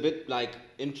 which is a bit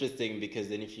interesting, because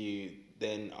then if you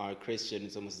then are Christian,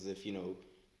 it's almost as if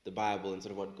the Bible and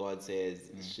sort of what God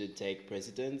says should take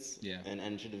precedence,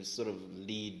 and should sort of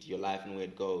lead your life and where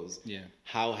it goes. Yeah.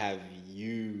 How have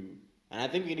you? And I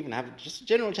think we can even have just a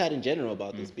general chat in general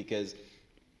about this, because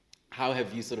how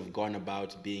have you sort of gone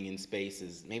about being in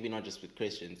spaces, maybe not just with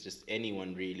Christians, just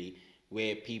anyone really,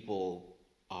 where people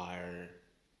are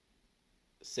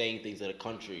saying things that are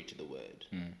contrary to the word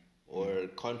or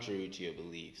contrary to your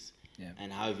beliefs? Yeah.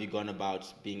 And how have you gone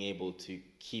about being able to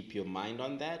keep your mind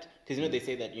on that? Because they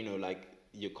say that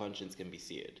your conscience can be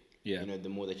seared. Yeah. The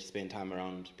more that you spend time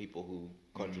around people who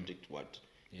contradict what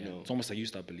it's almost like you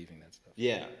start believing that stuff.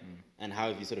 Yeah. And how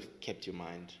have you sort of kept your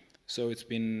mind? So it's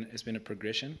been a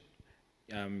progression.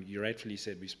 You rightfully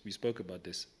said we spoke about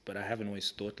this, but I haven't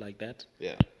always thought like that.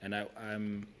 Yeah. And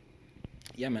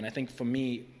I think for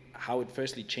me, how it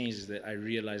firstly changed is that I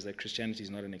realized that Christianity is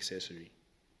not an accessory.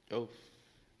 Oh.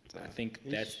 I think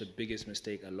that's the biggest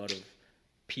mistake a lot of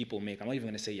people make, I'm not even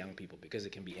going to say young people because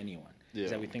it can be anyone, Yeah.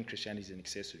 is that we think Christianity is an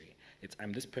accessory. It's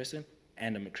I'm this person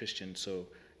and I'm a Christian, so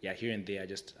yeah, here and there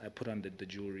I put on the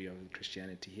jewelry of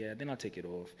Christianity here, then I'll take it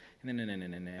off, and then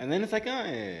And then it's like, oh,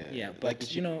 yeah. yeah, but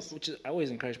like, you know, which is, I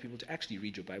always encourage people to actually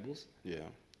read your Bibles. Yeah.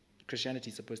 Christianity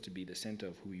is supposed to be the center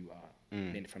of who you are.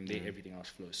 Then from there, everything else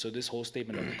flows. So this whole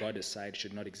statement of God aside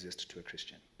should not exist to a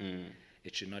Christian.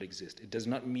 It should not exist. It does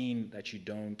not mean that you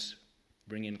don't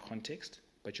bring in context,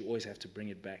 but you always have to bring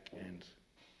it back and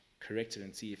correct it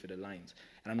and see if it aligns.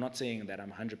 And I'm not saying that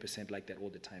I'm 100% like that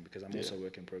all the time, because I'm also a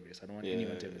work in progress. I don't want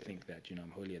anyone to ever think that, you know,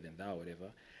 I'm holier than thou or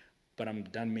whatever. But I'm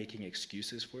done making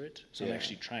excuses for it. So I'm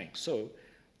actually trying. So,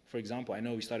 for example, I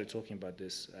know we started talking about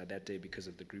this that day because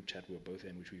of the group chat we were both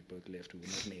in, which we both left. We will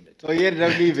not name it. Oh, you ended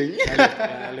up leaving.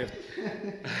 I left.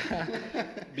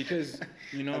 Because,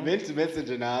 you know. I meant to message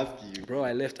and ask you. Bro,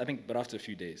 I left, I think, but after a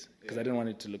few days. Because I didn't want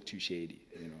it to look too shady,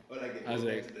 you know. I was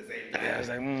like,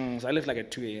 so I left like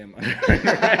at 2 a.m. on a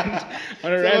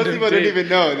random Most people don't even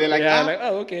know. They're like, like,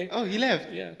 oh, okay. Oh, he left.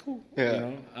 Yeah, cool. Yeah.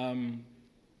 You know?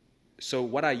 So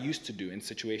what I used to do in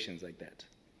situations like that,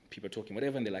 people talking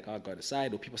whatever, and they're like, oh, God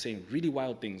aside, or people saying really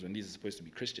wild things when these are supposed to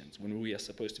be Christians, when we are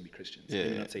supposed to be Christians. Yeah,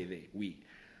 Let me not say they, we.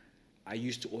 I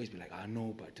used to always be like,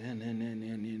 no, but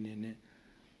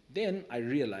then I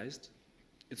realized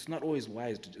it's not always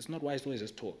wise to always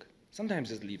just talk. Sometimes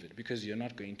just leave it, because you're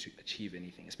not going to achieve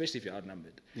anything, especially if you're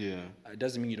outnumbered. Yeah. It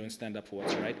doesn't mean you don't stand up for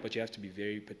what's right, but you have to be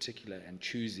very particular and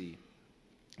choosy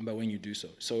about when you do so.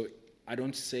 So I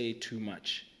don't say too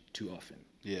much too often.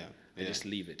 Yeah. I just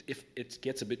leave it. If it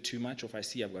gets a bit too much, or if I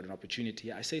see I've got an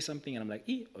opportunity, I say something and I'm like,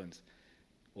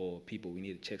 or people, we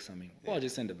need to check something. Or I'll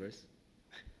just send a verse.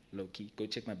 Low key, go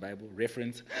check my Bible,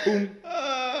 reference, boom,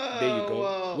 there you go.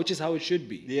 Wow. Which is how it should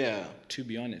be. Yeah. To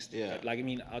be honest. Yeah. Like, I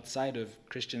mean, outside of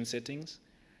Christian settings,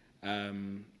 I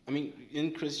mean,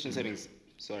 in Christian settings,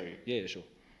 sorry. Yeah, sure.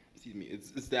 Excuse me.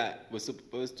 It's that we're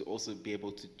supposed to also be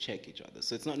able to check each other.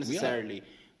 So it's not necessarily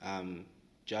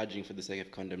judging for the sake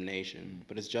of condemnation,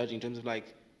 but it's judging in terms of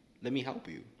like, let me help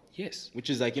you. Yes. Which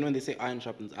is like, you know, when they say iron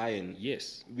sharpens iron.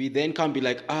 Yes. We then can't be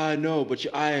like, no, but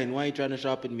you're iron. Why are you trying to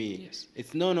sharpen me? Yes.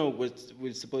 It's no.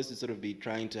 We're supposed to sort of be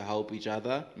trying to help each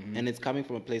other. And it's coming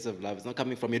from a place of love. It's not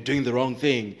coming from you're doing the wrong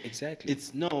thing. Exactly.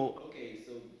 It's no, okay,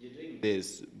 so you're doing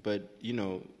this, but, you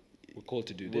know. We're called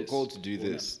to do this. We're called to do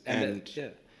this. And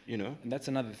you know. And that's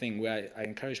another thing where I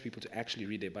encourage people to actually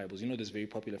read their Bibles. You know this very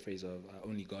popular phrase of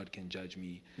only God can judge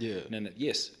me. Yeah. No,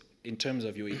 yes, in terms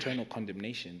of your eternal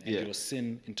condemnation and your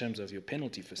sin, in terms of your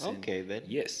penalty for sin. Okay, then.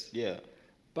 Yes. Yeah.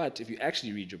 But if you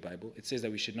actually read your Bible, it says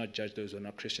that we should not judge those who are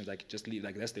not Christians. Like, just leave,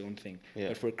 like, that's their own thing. Yeah.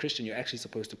 But for a Christian, you're actually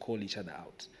supposed to call each other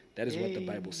out. That is what the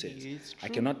Bible says. It's I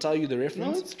true. cannot tell you the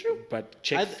reference. No, it's true. But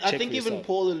check. I think for even yourself.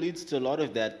 Paul alludes to a lot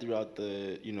of that throughout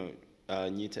the, you know,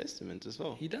 New Testament as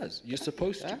well. He does. You're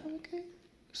supposed to. Okay.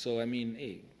 So, I mean,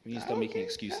 hey, we need to stop making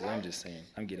excuses. I'm just saying.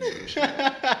 I'm getting emotional.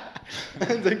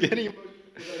 I'm getting emotional.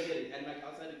 And like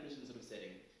outside a Christian sort of setting,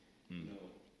 you know,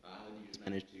 how do you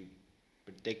manage to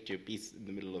protect your peace in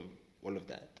the middle of all of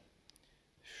that?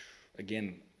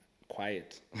 Again,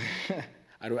 quiet.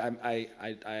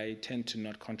 I tend to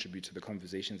not contribute to the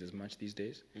conversations as much these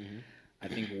days. I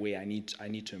think where I need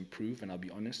to improve, and I'll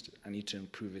be honest, I need to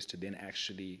improve is to then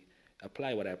actually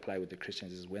apply what I apply with the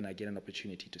Christians is when I get an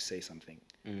opportunity to say something.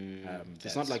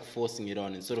 It's not like forcing it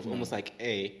on. It's sort of almost like,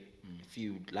 if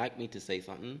you'd like me to say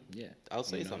something, I'll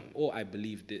say something. Or I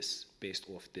believe this based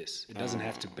off this. It doesn't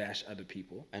have to bash other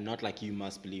people. And not like you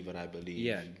must believe what I believe.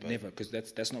 Yeah, never, because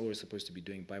that's not what we're supposed to be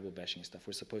doing, Bible bashing stuff.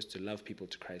 We're supposed to love people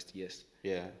to Christ, yes.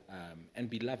 Yeah. And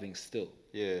be loving still.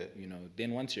 Yeah. You know,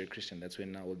 then once you're a Christian, that's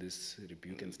when now all this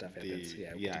rebuke and stuff happens. We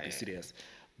have to be serious.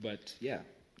 But yeah,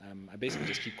 I basically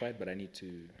just keep quiet, but I need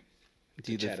to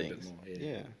do chat the a bit things. more.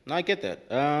 Yeah. No, I get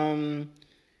that.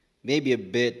 Maybe a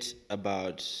bit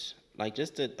about, like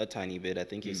just a tiny bit. I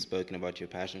think you've spoken about your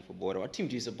passion for border. What team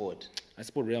do you support? I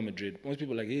support Real Madrid. Most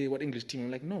people are like, hey, what English team?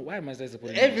 I'm like, no, why must I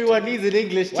support an Everyone English needs an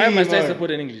English team? team. Why must I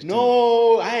support an English team?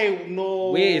 No, I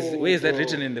know. Where is that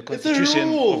written in the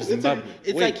constitution of Zimbabwe?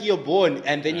 It's like you're born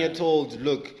and then you're told,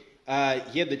 look,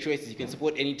 here are the choices. You can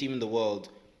support any team in the world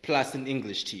plus an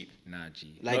English team. Nah,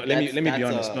 G. Like, no, let me be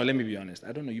honest. No, let me be honest.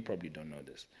 I don't know. You probably don't know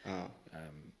this.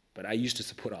 But I used to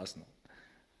support Arsenal.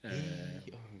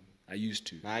 I used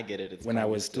to. I get it. It's when I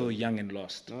was still young and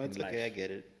lost. No, it's okay. I get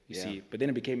it. You see, but then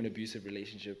it became an abusive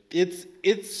relationship. It's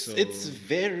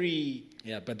very.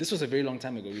 Yeah, but this was a very long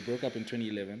time ago. We broke up in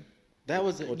 2011. That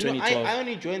was, or you know, 2012. I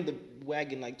only joined the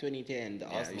wagon like 2010, the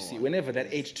Yeah, Arsenal you see, one. whenever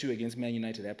that H2 against Man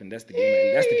United happened, that's the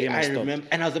game. That's the game I stopped. remember,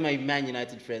 and I was at my Man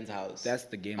United friend's house. That's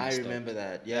the game I I stopped. remember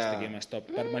that. Yeah, That's the game I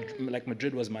stopped. But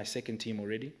Madrid was my second team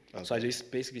already, so I Okay.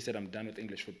 just basically said I'm done with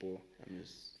English football.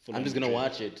 I'm just gonna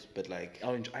watch it, but like,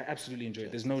 I absolutely enjoy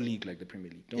it. There's no league like the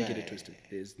Premier League. Don't Yeah, get it yeah, twisted.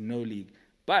 There's no league.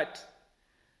 But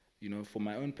you know, for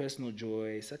my own personal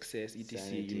joy, success, etc.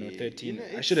 You know, Sanity. 13. You know,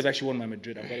 I should have actually won my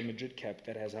Madrid. I've got a Madrid cap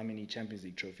that has how many Champions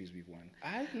League trophies we've won.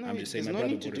 I'm just saying, there's my no brother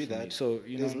need to bought do it for me. that. So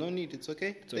you There's know, no need. It's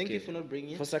okay. Thank okay. you for not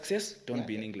bringing for it. success, don't Yeah,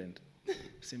 be in yeah. England.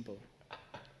 Simple.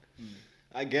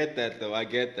 I get that though. I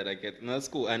get that. No, that's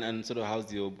cool. And sort of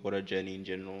how's your water journey in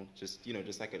general? Just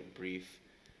just like a brief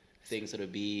thing sort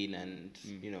of been, and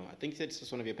I think it's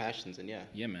just one of your passions, and yeah.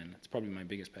 Yeah, man, it's probably my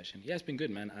biggest passion. Yeah, it's been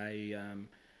good, man.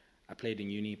 I played in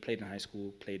uni, played in high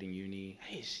school, played in uni.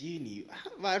 Hey, it's uni.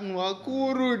 Man,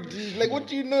 wakuru, dude. Like, what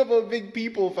do you know about big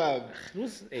people, fam?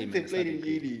 Hey, man, They it's played not in that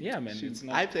great. uni. Yeah, man. Shoot. It's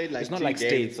not, I played like it's not two like games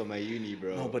states. on my uni,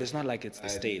 bro. No, but it's not like it's the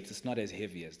States. It's not as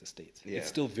heavy as the States. Yeah. It's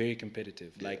still very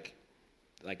competitive. Yeah.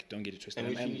 Like don't get it twisted.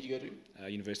 And which uni did you go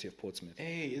to? University of Portsmouth.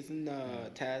 Hey, isn't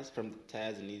Taz from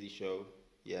Taz and Easy Show?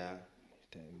 Yeah.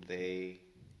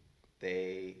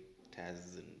 Taz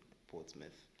is in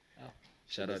Portsmouth. Oh,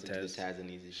 shout out Listen to Taz. the Taz and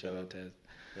Easy Show. Shout out Taz.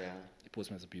 Yeah.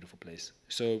 Portsmouth's a beautiful place.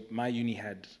 So my uni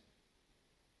had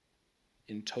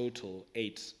in total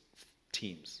 8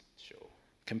 teams, Sure.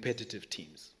 competitive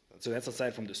teams. So that's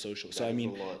aside from the social. So That I is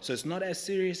mean, a lot. so it's not as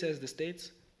serious as the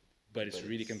States, but it's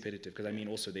really competitive because I mean,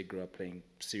 also they grew up playing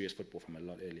serious football from a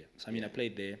lot earlier. So I mean, I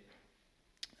played there.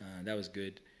 That was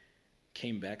good.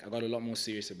 Came back. I got a lot more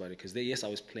serious about it because yes, I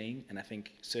was playing, and I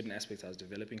think certain aspects I was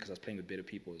developing because I was playing with better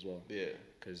people as well. Yeah.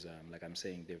 Because like I'm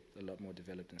saying, they're a lot more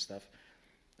developed and stuff.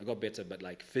 I got better, but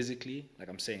like physically, like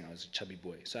I'm saying, I was a chubby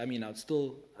boy. So I mean, I'd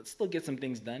still get some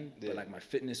things done, but like my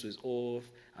fitness was off.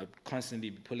 I'd constantly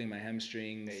be pulling my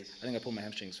hamstrings. I think I pulled my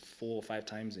hamstrings 4 or 5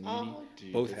 times in uni.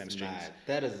 Dude, Both that's hamstrings. mad.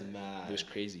 That is mad. It was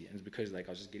crazy, and it's because like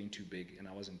I was just getting too big and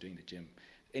I wasn't doing the gym.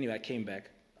 Anyway, I came back,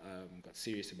 got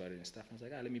serious about it and stuff. I was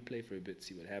like, let me play for a bit,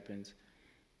 see what happens.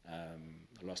 I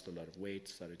lost a lot of weight,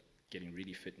 started getting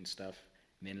really fit and stuff,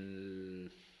 and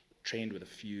then trained with a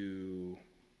few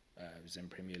Zim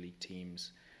Premier League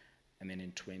teams, and then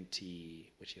in which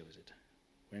year was it?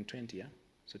 We're in 20, yeah.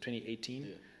 So 2018,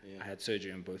 I had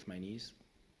surgery on both my knees.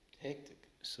 Hectic.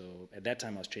 So at that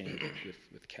time, I was training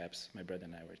with Caps. My brother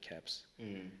and I were at Caps.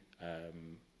 Then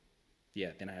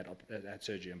I had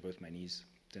surgery on both my knees.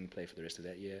 Didn't play for the rest of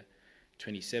that year.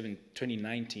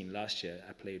 2019, last year,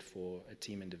 I played for a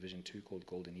team in Division 2 called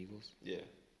Golden Eagles. Yeah.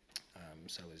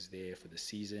 So I was there for the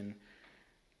season.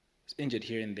 I was injured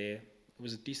here and there. It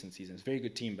was a decent season. It's a very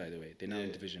good team, by the way. They're now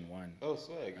in Division 1. Oh,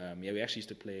 swag. We actually used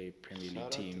to play Premier League Shout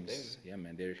out to teams. them. Yeah,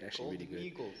 man, they're actually Golden really good.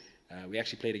 Eagles. We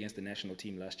actually played against the national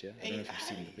team last year. I don't know if you've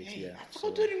seen the pics. Yeah. I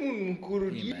forgot anyone,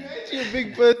 Mukuru. Hey, You're man. actually a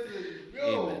big person.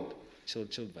 Hey, Yo. man. Chill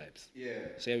vibes. Yeah.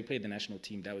 So yeah, we played the national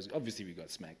team. That was obviously we got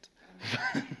smacked.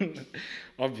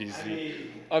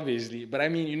 obviously. But I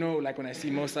mean, like when I see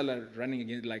Mo Salah running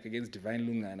against Divine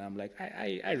Lunga, and I'm like,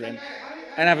 I ran,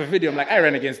 and I have a video. I'm like, I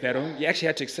ran against that. You actually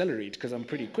had to accelerate because I'm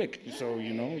pretty quick. So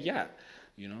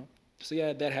So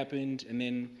yeah, that happened, and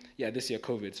then this year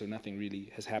COVID. So nothing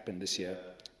really has happened this year.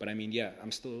 But I mean,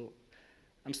 I'm still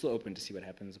open to see what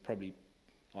happens.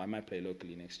 I might play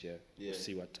locally next year. Yeah. We'll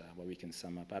see what we can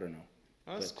sum up. I don't know.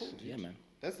 Oh, that's cool, dude. Yeah, man.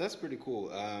 That's pretty cool.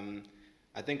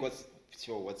 I think what's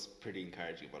pretty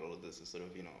encouraging about all of this is sort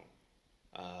of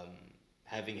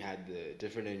having had the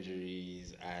different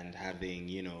injuries and having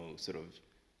sort of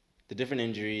the different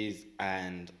injuries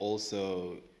and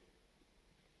also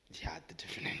the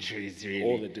different injuries really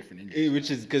All the different injuries.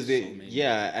 which is because So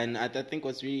and I think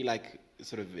what's really like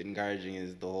sort of encouraging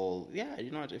is the whole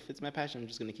if it's my passion I'm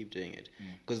just going to keep doing it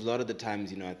because a lot of the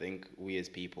times I think we as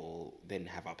people then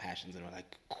have our passions and we're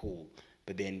like cool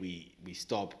but then we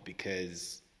stop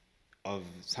because of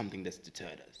something that's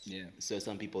deterred us. So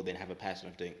some people then have a passion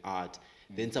of doing art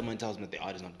then someone tells them that the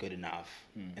art is not good enough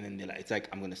and then they're like it's like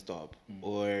I'm going to stop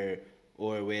or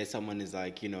where someone is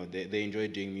like, they enjoy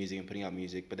doing music and putting out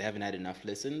music, but they haven't had enough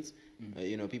listens. Not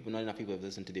enough people have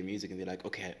listened to their music, and they're like,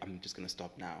 okay, I'm just gonna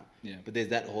stop now. Yeah. But there's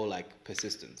that whole like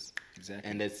persistence. Exactly.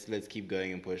 And let's keep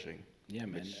going and pushing. Yeah,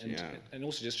 man. And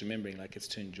also just remembering, like, it's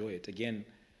to enjoy it. Again,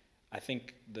 I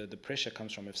think the pressure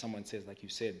comes from if someone says, like you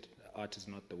said, art is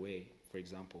not the way, for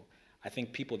example. I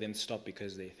think people then stop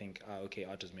because they think, okay,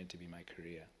 art is meant to be my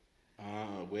career.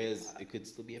 Whereas it could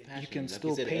still be a passion. You can like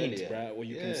still paint, earlier. bruh, or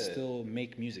you can still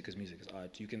make music because music is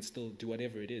art. You can still do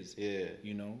whatever it is. Yeah.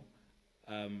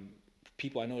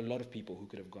 people, I know a lot of people who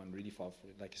could have gone really far,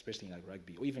 like especially in like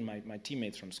rugby, or even my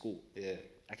teammates from school. Yeah.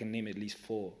 I can name at least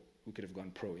 4 who could have gone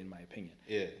pro, in my opinion.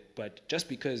 Yeah. But just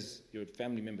because your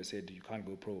family member said you can't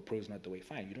go pro's not the way,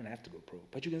 fine, you don't have to go pro.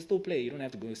 But you can still play. You don't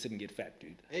have to go sit and get fat,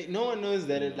 dude. Hey, no one knows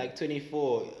that at like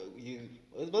 24,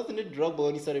 wasn't it Drogba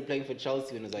when he started playing for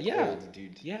Chelsea and was like, old,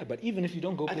 dude? Yeah, but even if you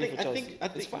don't go play for Chelsea, I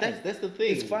think it's fine. that's the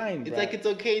thing. It's fine, It's bro. like it's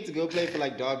okay to go play for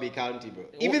like Derby County, bro.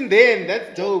 Even then,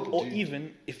 that's dope, Or dude.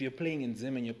 even if you're playing in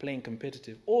Zim and you're playing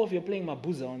competitive, or if you're playing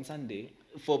Mabuza on Sunday,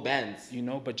 for bands, you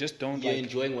know, but just don't you're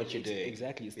enjoying what you're doing.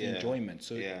 Exactly, it's the enjoyment.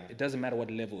 So it doesn't matter what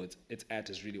level it's at,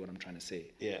 is really what I'm trying to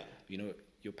say. Yeah. You know,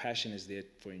 your passion is there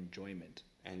for enjoyment.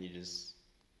 And you just...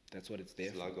 That's what it's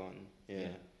there slug for. on. Yeah.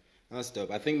 That's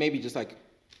dope. I think maybe just like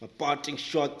a parting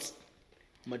shot.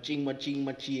 Maching.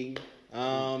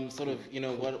 Sort of, you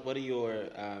know, what are your...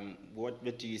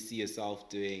 what do you see yourself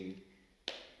doing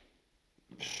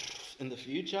in the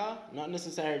future? Not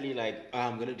necessarily like,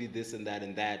 I'm going to do this and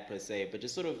that per se, but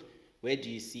just sort of, where do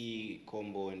you see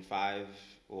Kombo in 5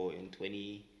 or in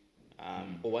 20?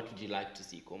 Or what would you like to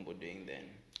see Kombo doing then?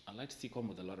 I'd like to see Kombo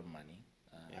with a lot of money.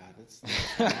 That's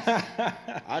nice.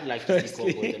 I'd like to see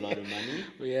Kombo with a lot of money.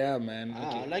 Yeah, man.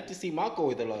 I'd like to see Marco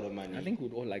with a lot of money. I think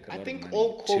we'd all like a lot of money. I think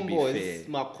all Kombos,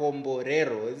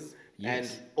 Makomboreros, and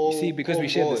all you see, because we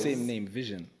share the same Kombos. name,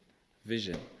 Vision.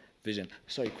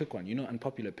 Sorry, quick one. You know,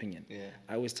 unpopular opinion. Yeah.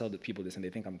 I always tell the people this and they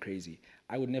think I'm crazy.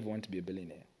 I would never want to be a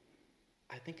billionaire.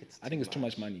 I think it's too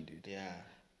much money, dude. Yeah.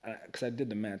 Because I did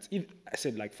the maths. I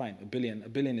said, like, fine, a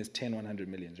billion is 100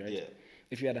 millions, right? Yeah.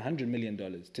 If you had $100 million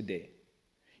today,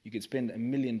 you could spend $1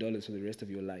 million for the rest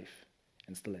of your life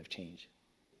and still have change.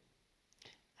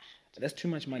 That's too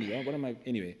much money. What am I?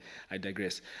 Anyway, I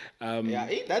digress.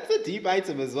 That's a deep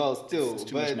item as well. Still, it's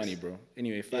too much money, bro.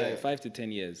 Anyway, 5 to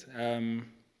 10 years.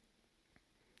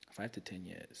 5 to 10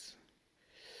 years.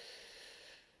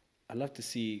 I'd love to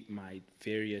see my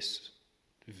various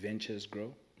ventures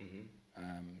grow.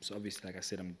 So obviously, like I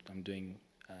said, I'm doing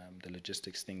the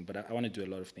logistics thing, but I want to do a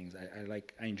lot of things.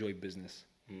 I enjoy business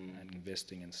and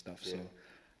investing and stuff. So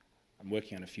I'm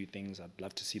working on a few things. I'd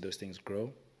love to see those things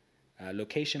grow.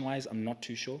 Location-wise, I'm not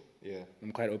too sure. Yeah,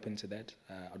 I'm quite open to that.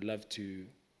 I'd love to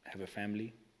have a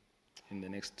family in the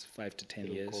next 5 to 10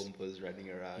 years. Kompos running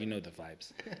around. You know the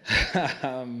vibes.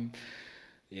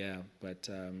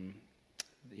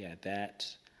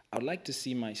 That. I'd like to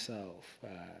see myself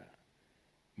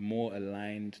more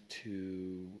aligned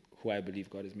to who I believe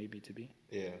God has made me to be.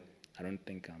 Yeah. I don't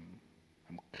think I'm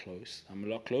close. I'm a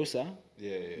lot closer.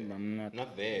 Yeah. I'm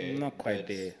not there. I'm not quite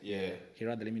there. Yeah. He'd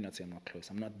rather let me not say I'm not close.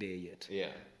 I'm not there yet.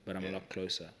 Yeah. But I'm a lot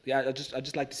closer. Yeah. I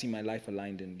just like to see my life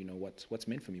aligned in, you know, what's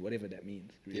meant for me, whatever that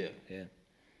means. Really. Yeah.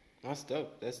 That's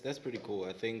dope. That's pretty cool.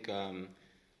 I think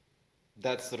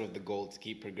that's sort of the goal, to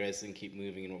keep progressing, keep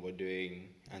moving in what we're doing,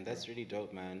 and that's really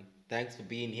dope, man. Thanks for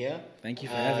being here. Thank you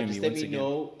for having me. Just let me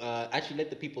know. Actually, let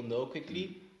the people know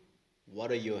quickly. What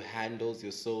are your handles,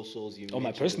 your socials?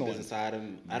 My personal business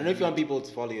item. I don't know if you want people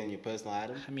to follow you on your personal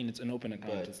item. I mean, it's an open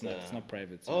account. It's not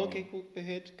private. So okay, cool. Go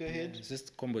ahead. It's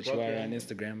just Kombo Chiwara on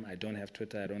Instagram. I don't have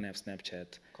Twitter. I don't have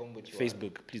Snapchat.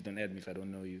 Facebook. Please don't add me if I don't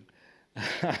know you.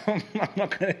 I'm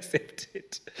not gonna accept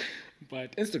it.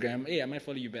 But Instagram, I might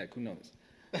follow you back. Who knows?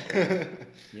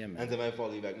 Yeah, man. And I might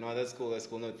follow you back. No, that's cool.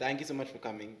 No, thank you so much for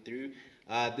coming through.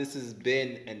 This has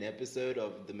been an episode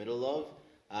of The Middle Of.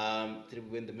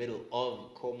 We're in the middle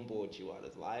of Kombo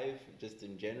Chiwara's life, just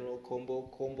in general. Kombo.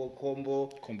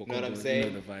 You know what I'm saying?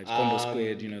 You know the vibes. Kombo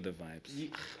squared, you know the vibes.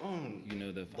 You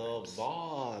know the vibes. The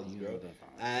vibes, bro.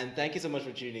 And thank you so much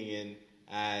for tuning in.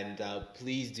 And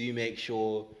please do make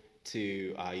sure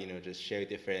to just share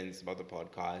with your friends about the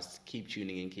podcast. Keep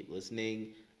tuning in, keep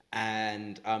listening,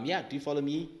 and do follow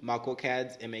me, Marco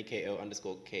Cads,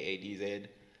 MAKO_KADZ,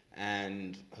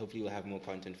 and hopefully we'll have more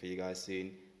content for you guys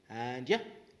soon. And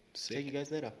check you guys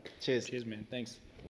later. Cheers, man. Thanks.